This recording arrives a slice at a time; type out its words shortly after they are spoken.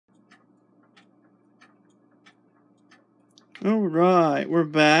Alright, we're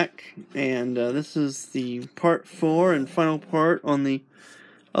back, and this is the part 4 and final part on the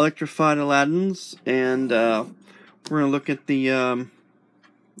Electrified Aladdins, and we're going to look at the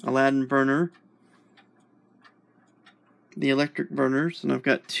Aladdin burner, the electric burners, and I've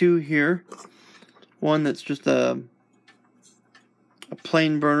got two here. One that's just a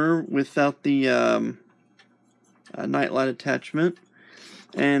plain burner without the nightlight attachment,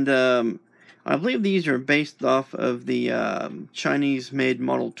 and I believe these are based off of the Chinese-made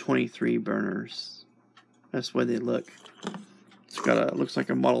Model 23 burners. That's the way they look. It's got looks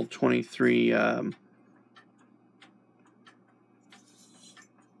like a Model 23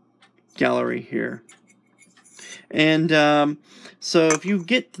 gallery here. And so if you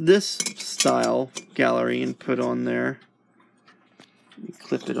get this style gallery and put on there, you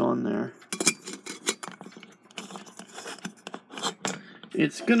clip it on there,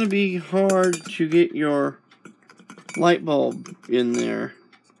 it's going to be hard to get your light bulb in there.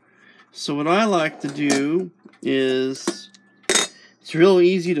 So what I like to do is, it's real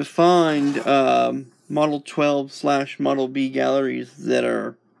easy to find Model 12 / Model B galleries that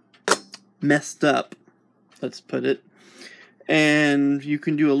are messed up, let's put it. And you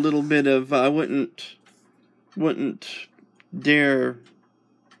can do a little bit of, I wouldn't dare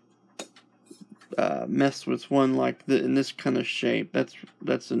mess with one like in this kind of shape.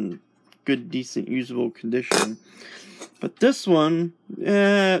 That's in good, decent, usable condition. But this one,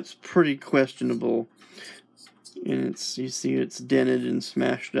 it's pretty questionable, and you see it's dented and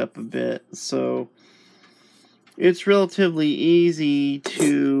smashed up a bit. So it's relatively easy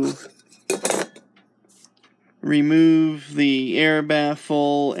to remove the air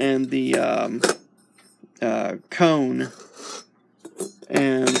baffle and the cone,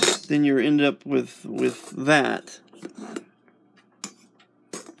 and then you end up with that,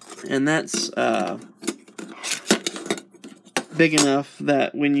 and that's big enough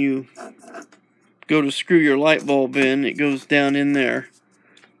that when you go to screw your light bulb in, it goes down in there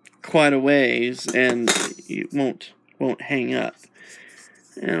quite a ways, and it won't hang up.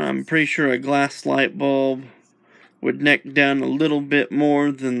 And I'm pretty sure a glass light bulb would neck down a little bit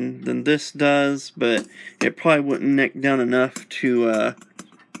more than this does, but it probably wouldn't neck down enough to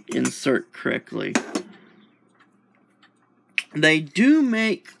insert correctly. They do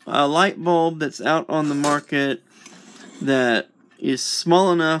make a light bulb that's out on the market that is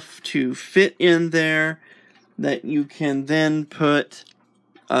small enough to fit in there, that you can then put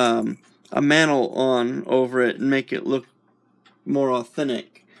a mantle on over it and make it look more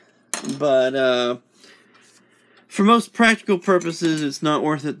authentic. But for most practical purposes, it's not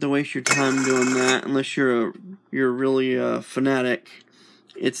worth it to waste your time doing that unless you're really a fanatic.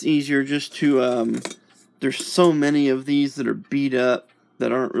 It's easier just to there's so many of these that are beat up that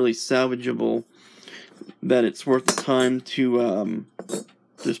aren't really salvageable, that it's worth the time to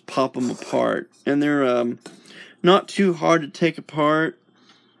just pop them apart. And they're not too hard to take apart.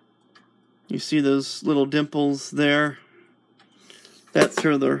 You see those little dimples there? That's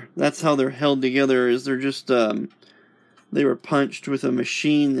how they're held together. Is they're just they were punched with a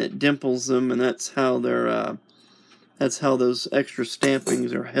machine that dimples them, and that's how those extra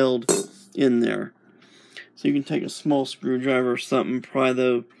stampings are held in there. So you can take a small screwdriver or something, pry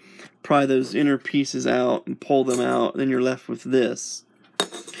those inner pieces out and pull them out, then you're left with this.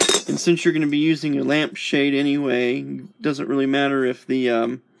 And since you're going to be using a lampshade anyway, it doesn't really matter if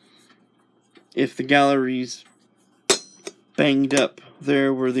the gallery's banged up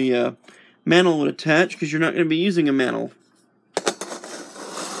there where the mantle would attach, because you're not going to be using a mantle.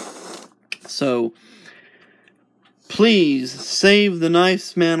 So please save the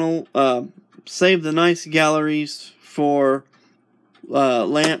nice mantle, save the nice galleries for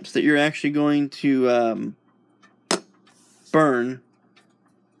lamps that you're actually going to burn,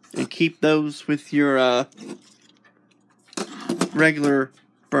 and keep those with your regular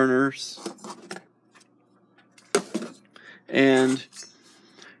burners, and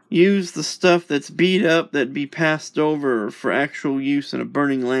use the stuff that's beat up that'd be passed over for actual use in a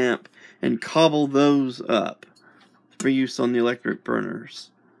burning lamp, and cobble those up for use on the electric burners.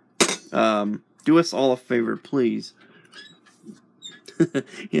 Do us all a favor, please.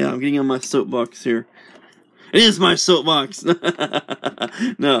 Yeah, I'm getting on my soapbox here. It is my soapbox!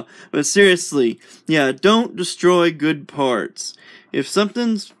 No, but seriously, yeah, don't destroy good parts. If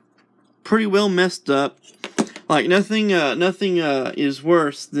something's pretty well messed up, like nothing is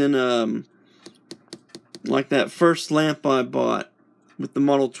worse than like that first lamp I bought with the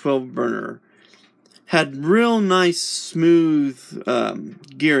Model 12 burner. Had real nice smooth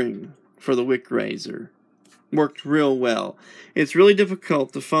gearing for the wick razor. Worked real well. It's really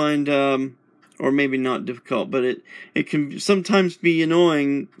difficult to find or maybe not difficult, but it can sometimes be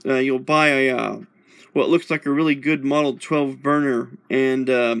annoying. You'll buy a what looks like a really good Model 12 burner,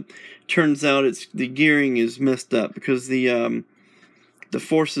 and turns out the gearing is messed up because the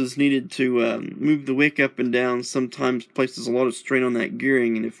forces needed to move the wick up and down sometimes places a lot of strain on that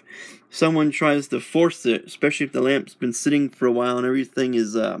gearing, and if someone tries to force it, especially if the lamp's been sitting for a while and everything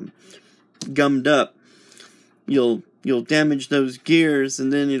is gummed up, you'll damage those gears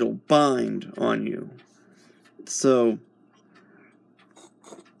and then it'll bind on you. So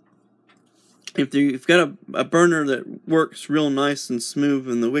if you've got a burner that works real nice and smooth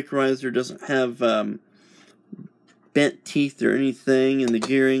and the wick riser doesn't have bent teeth or anything in the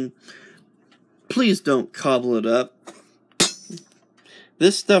gearing, please don't cobble it up.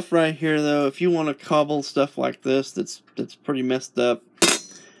 This stuff right here, though, if you want to cobble stuff like this that's pretty messed up,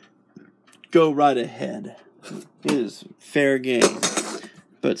 go right ahead. It is fair game.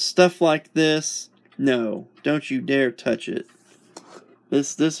 But stuff like this, no, don't you dare touch it.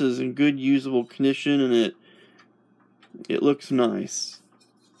 This is in good usable condition, and it looks nice.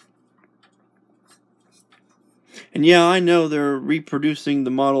 And yeah, I know they're reproducing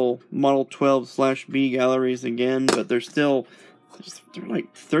the Model 12/B galleries again, but they're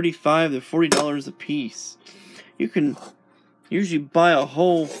like $35 to $40 a piece. You can usually buy a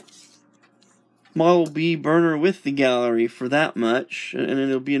whole Model B burner with the gallery for that much, and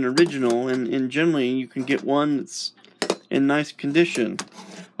it'll be an original, and generally you can get one that's in nice condition.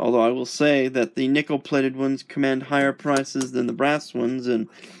 Although I will say that the nickel-plated ones command higher prices than the brass ones, and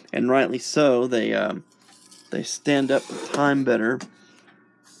rightly so. They stand up to time better.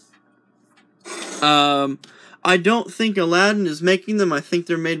 I don't think Aladdin is making them. I think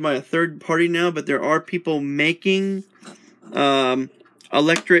they're made by a third party now, but there are people making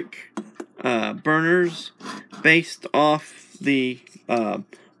electric burners based off the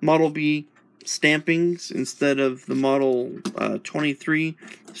Model B stampings instead of the Model 23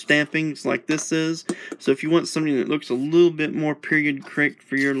 stampings like this is. So if you want something that looks a little bit more period correct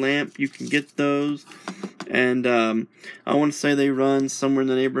for your lamp, you can get those. And I want to say they run somewhere in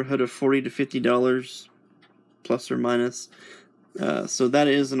the neighborhood of $40 to $50 plus or minus. So that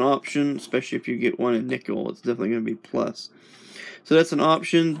is an option, especially if you get one in nickel. It's definitely going to be plus. So that's an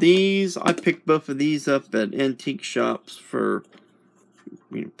option. These, I picked both of these up at antique shops for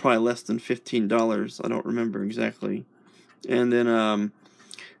probably less than $15. I don't remember exactly. And then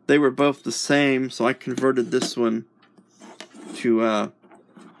they were both the same, so I converted this one to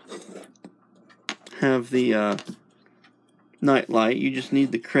have the night light. You just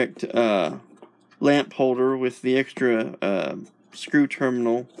need the correct lamp holder with the extra screw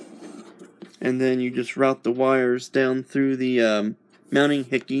terminal, and then you just route the wires down through the mounting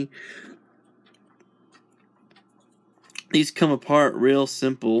hickey. These come apart real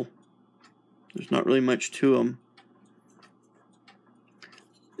simple. There's not really much to them.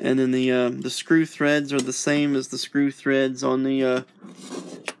 And then the screw threads are the same as the screw threads on the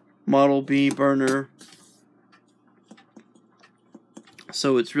Model B burner.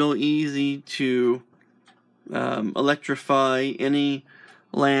 So it's real easy to electrify any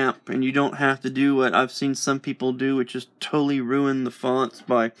lamp, and you don't have to do what I've seen some people do, which is totally ruin the fonts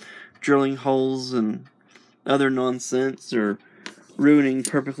by drilling holes and other nonsense, or ruining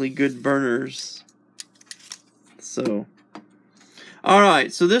perfectly good burners. So,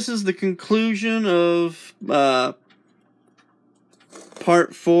 alright, so this is the conclusion of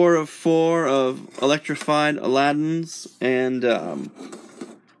part 4 of 4 of Electrified Aladdins, and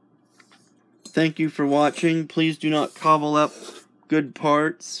thank you for watching. Please do not cobble up good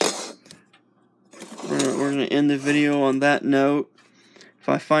parts. We're going to end the video on that note. If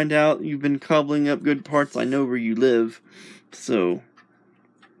I find out you've been cobbling up good parts, I know where you live. So,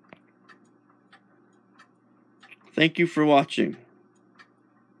 thank you for watching.